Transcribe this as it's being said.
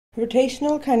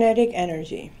Rotational kinetic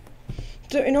energy.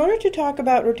 So in order to talk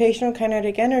about rotational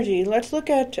kinetic energy, let's look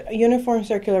at uniform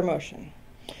circular motion.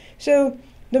 So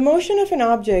the motion of an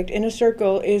object in a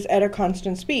circle is at a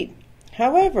constant speed.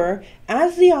 However,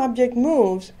 as the object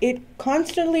moves, it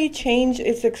constantly changes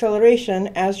its acceleration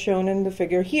as shown in the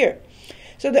figure here.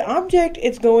 So the object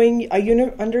is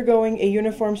undergoing a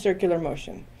uniform circular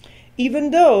motion.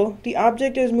 Even though the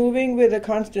object is moving with a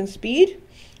constant speed,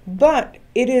 but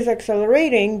it is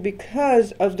accelerating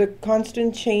because of the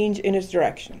constant change in its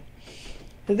direction.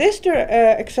 This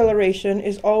acceleration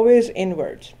is always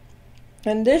inwards.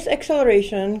 And this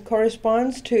acceleration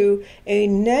corresponds to a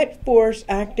net force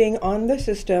acting on the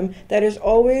system that is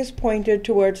always pointed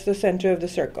towards the center of the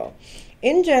circle.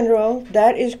 In general,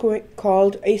 that is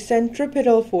called a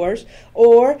centripetal force,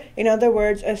 or in other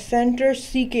words, a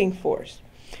center-seeking force.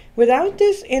 Without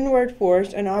this inward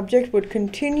force, an object would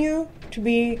continue to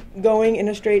be going in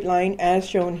a straight line as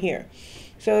shown here.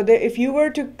 So if you were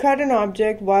to cut an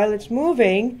object while it's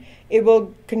moving, it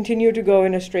will continue to go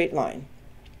in a straight line.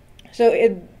 So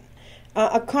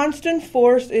a constant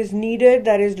force is needed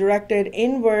that is directed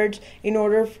inwards in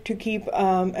order to keep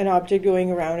an object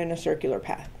going around in a circular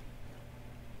path.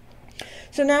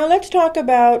 So now let's talk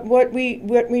about what we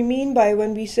mean by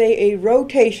when we say a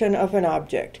rotation of an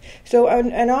object. So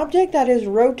an object that is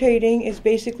rotating is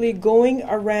basically going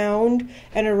around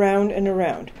and around and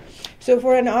around. So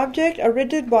for an object, a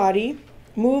rigid body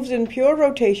moves in pure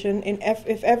rotation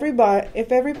if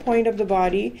every point of the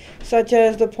body, such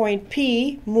as the point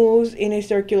P, moves in a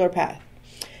circular path.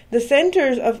 The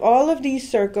centers of all of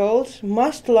these circles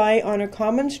must lie on a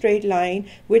common straight line,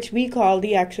 which we call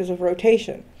the axis of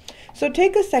rotation. So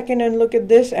take a second and look at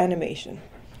this animation.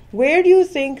 Where do you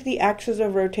think the axis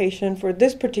of rotation for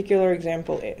this particular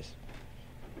example is?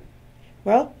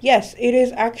 Well, yes, it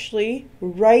is actually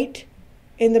right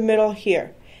in the middle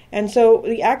here. And so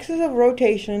the axis of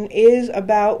rotation is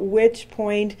about which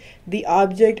point the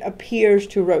object appears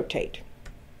to rotate.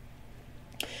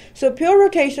 So pure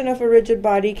rotation of a rigid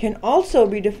body can also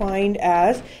be defined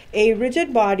as a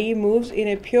rigid body moves in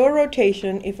a pure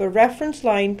rotation if a reference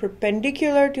line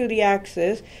perpendicular to the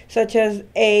axis, such as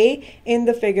A in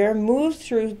the figure, moves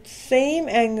through the same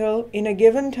angle in a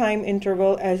given time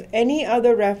interval as any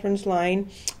other reference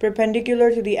line perpendicular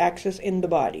to the axis in the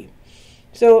body.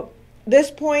 So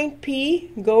this point P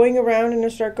going around in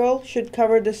a circle should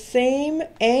cover the same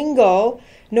angle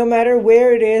no matter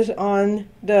where it is on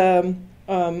the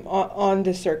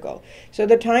circle. So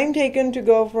the time taken to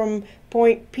go from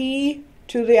point P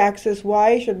to the axis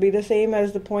Y should be the same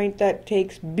as the point that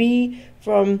takes B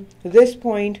from this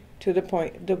point to the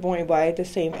point Y at the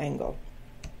same angle.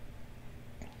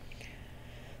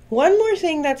 One more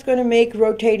thing that's going to make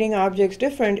rotating objects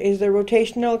different is the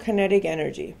rotational kinetic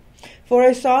energy. For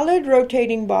a solid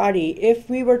rotating body, if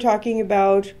we were talking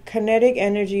about kinetic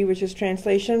energy, which is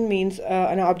translation, means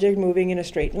an object moving in a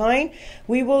straight line,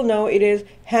 we will know it is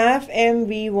half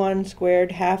mv1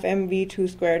 squared, half mv2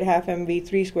 squared, half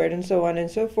mv3 squared, and so on and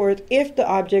so forth, if the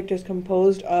object is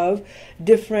composed of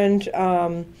different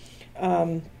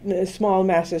small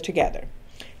masses together.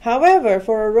 However,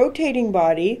 for a rotating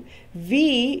body,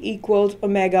 V equals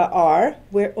omega r,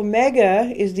 where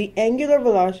omega is the angular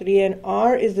velocity and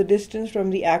r is the distance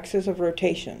from the axis of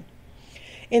rotation.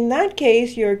 In that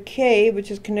case, your K,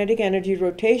 which is kinetic energy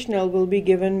rotational, will be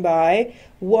given by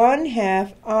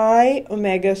 1/2 I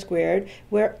omega squared,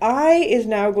 where I is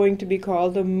now going to be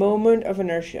called the moment of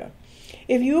inertia.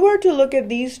 If you were to look at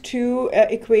these two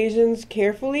equations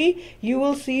carefully, you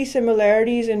will see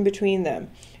similarities in between them.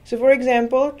 So for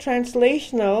example,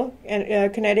 translational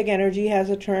kinetic energy has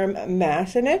a term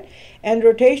mass in it, and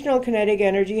rotational kinetic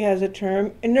energy has a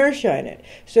term inertia in it.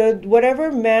 So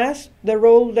whatever mass, the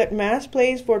role that mass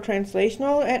plays for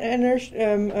translational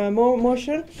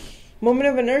motion, moment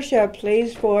of inertia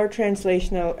plays for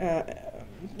translational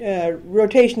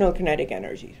rotational kinetic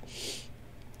energies.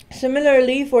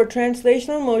 Similarly, for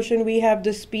translational motion, we have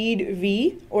the speed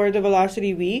v, or the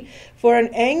velocity v. For an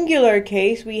angular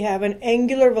case, we have an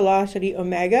angular velocity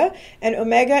omega, and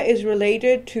omega is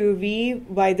related to v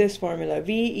by this formula.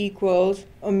 V equals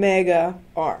omega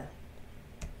r.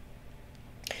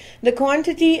 The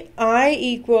quantity I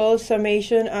equals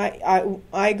summation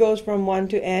I goes from 1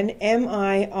 to n,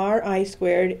 mi ri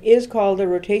squared, is called the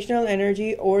rotational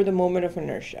energy or the moment of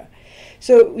inertia.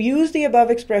 So use the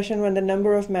above expression when the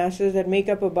number of masses that make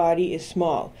up a body is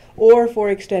small, or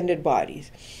for extended bodies.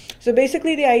 So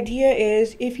basically the idea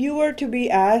is, if you were to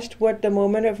be asked what the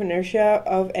moment of inertia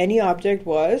of any object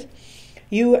was,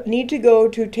 you need to go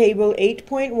to table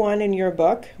 8.1 in your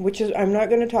book, which is I'm not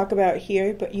going to talk about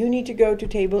here, but you need to go to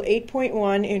table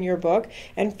 8.1 in your book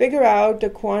and figure out the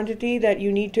quantity that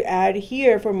you need to add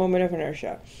here for moment of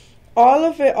inertia. All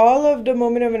of the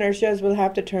moment of inertias will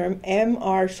have the term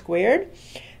mr squared.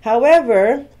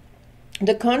 However,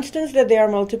 the constants that they are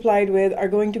multiplied with are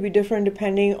going to be different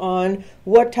depending on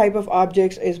what type of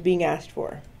objects is being asked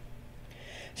for.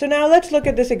 So now let's look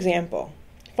at this example.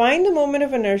 Find the moment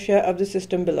of inertia of the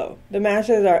system below. The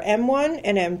masses are m1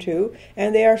 and m2,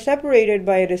 and they are separated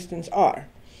by a distance r.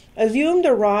 Assume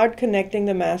the rod connecting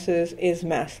the masses is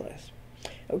massless.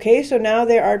 Okay, so now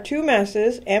there are two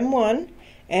masses, m1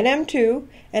 and m2,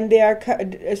 and they are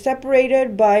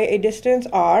separated by a distance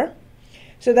r.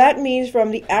 So that means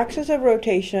from the axis of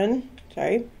rotation,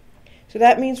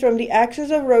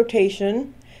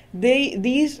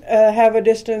 these have a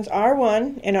distance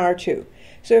r1 and r2.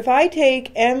 So if I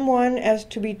take m1 as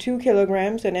to be 2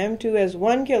 kilograms and m2 as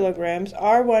 1 kilograms,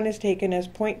 r1 is taken as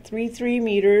 0.33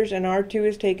 meters and r2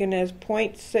 is taken as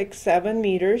 0.67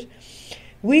 meters,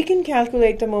 we can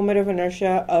calculate the moment of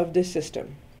inertia of this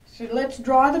system. So let's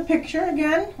draw the picture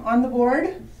again on the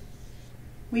board.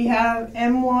 We have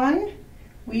m1,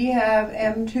 we have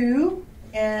m2,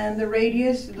 and the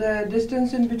radius, the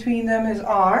distance in between them is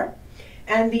r,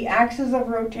 and the axis of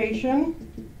rotation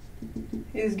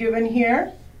is given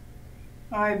here.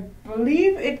 I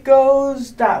believe it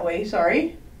goes that way,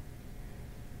 sorry.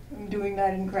 I'm doing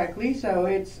that incorrectly. So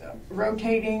it's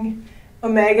rotating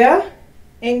omega,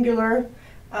 angular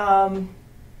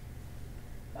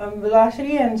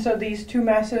velocity, and so these two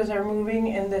masses are moving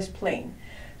in this plane.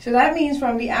 So that means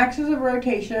from the axis of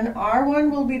rotation,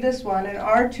 r1 will be this one and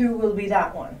r2 will be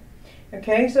that one.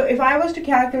 Okay, so if I was to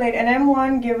calculate, an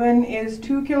m1 given is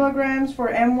 2 kilograms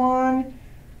for m1,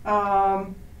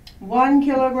 1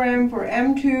 kilogram for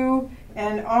m2,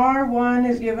 and r1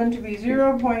 is given to be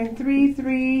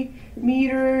 0.33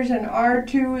 meters and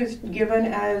r2 is given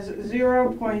as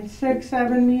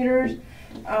 0.67 meters.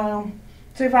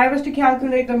 So if I was to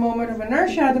calculate the moment of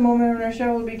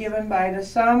inertia will be given by the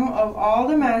sum of all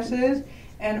the masses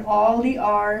and all the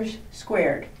r's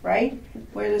squared, right?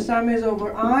 Where the sum is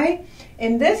over I.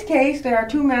 In this case, there are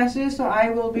two masses, so I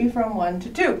will be from 1 to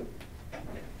 2.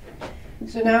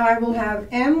 So now I will have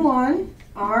m1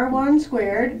 r1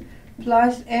 squared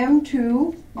plus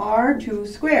m2 r2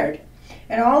 squared.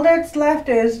 And all that's left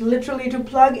is literally to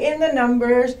plug in the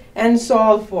numbers and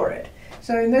solve for it.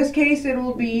 So in this case, it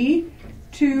will be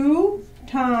 2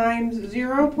 times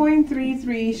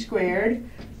 0.33 squared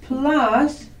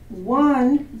plus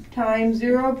 1 times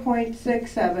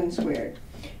 0.67 squared.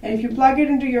 And if you plug it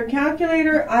into your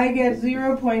calculator, I get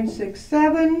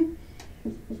 0.67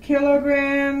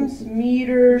 kilograms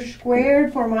meters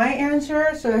squared for my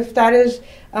answer. So if that is,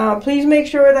 please make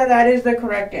sure that that is the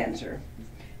correct answer.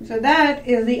 So that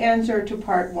is the answer to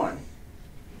part 1.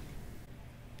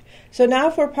 So now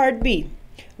for part B.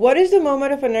 What is the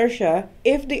moment of inertia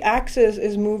if the axis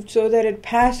is moved so that it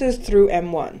passes through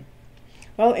m1?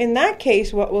 Well, in that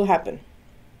case, what will happen?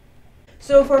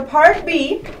 So for part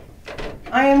B,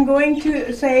 I am going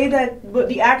to say that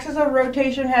the axis of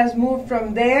rotation has moved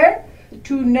from there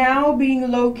to now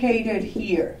being located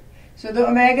here. So the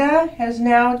omega has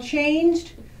now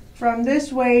changed from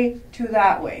this way to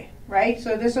that way, right?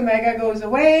 So this omega goes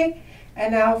away,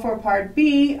 and now for part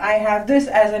B, I have this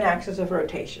as an axis of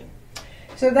rotation.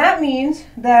 So that means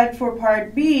that for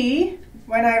part B,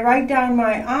 when I write down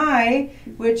my I,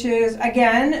 which is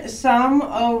again sum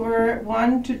over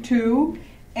 1 to 2,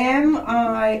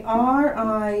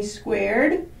 mi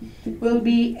squared will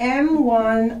be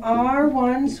m1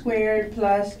 r1 squared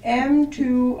plus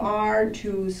m2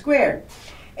 r2 squared.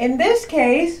 In this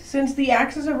case, since the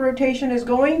axis of rotation is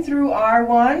going through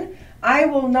r1, I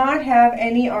will not have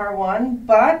any r1,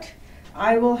 but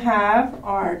I will have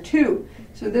r2.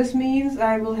 So this means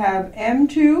I will have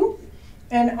m2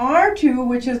 and r2,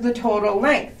 which is the total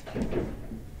length.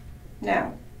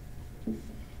 Now,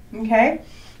 okay?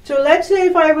 So let's say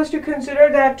if I was to consider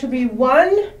that to be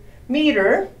 1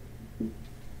 meter,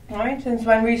 right? Since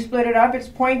when we split it up, it's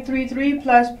 0.33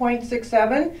 plus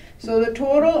 0.67. So the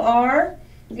total R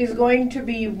is going to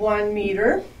be 1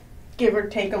 meter, give or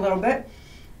take a little bit.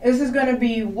 This is going to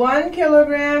be 1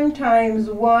 kilogram times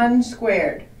 1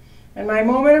 squared. And my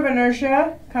moment of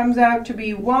inertia comes out to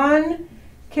be 1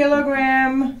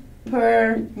 kilogram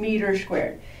per meter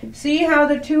squared. See how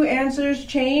the two answers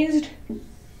changed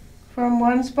from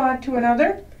one spot to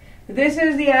another? This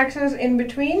is the axis in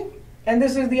between, and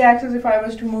this is the axis if I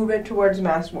was to move it towards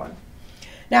mass 1.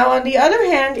 Now on the other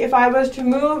hand, if I was to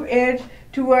move it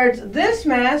towards this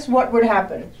mass, what would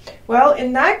happen? Well,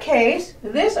 in that case,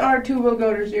 this R2 will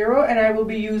go to 0, and I will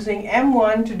be using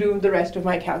M1 to do the rest of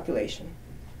my calculation.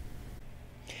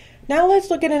 Now let's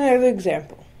look at another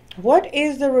example. What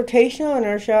is the rotational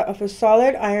inertia of a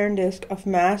solid iron disc of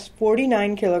mass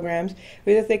 49 kilograms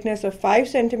with a thickness of 5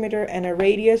 centimeters and a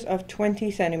radius of 20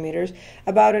 centimeters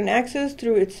about an axis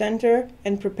through its center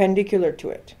and perpendicular to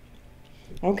it?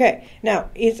 Okay, now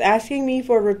it's asking me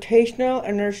for rotational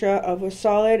inertia of a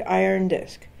solid iron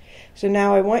disc. So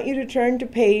now I want you to turn to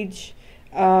page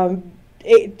table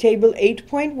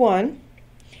 8.1,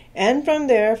 and from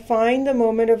there find the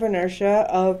moment of inertia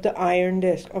of the iron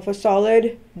disc, of a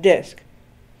solid disc.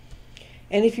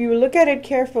 And if you look at it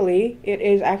carefully, it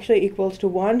is actually equals to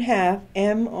 1/2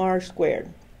 mr squared.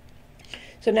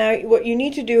 So now what you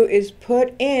need to do is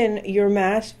put in your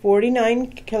mass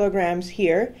 49 kilograms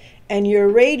here and your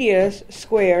radius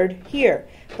squared here.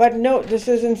 But note, this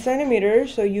is in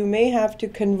centimeters, so you may have to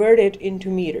convert it into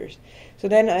meters. So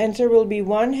then the answer will be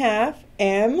 1/2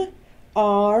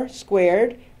 mr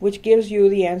squared, which gives you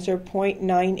the answer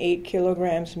 0.98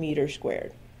 kilograms meter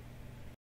squared.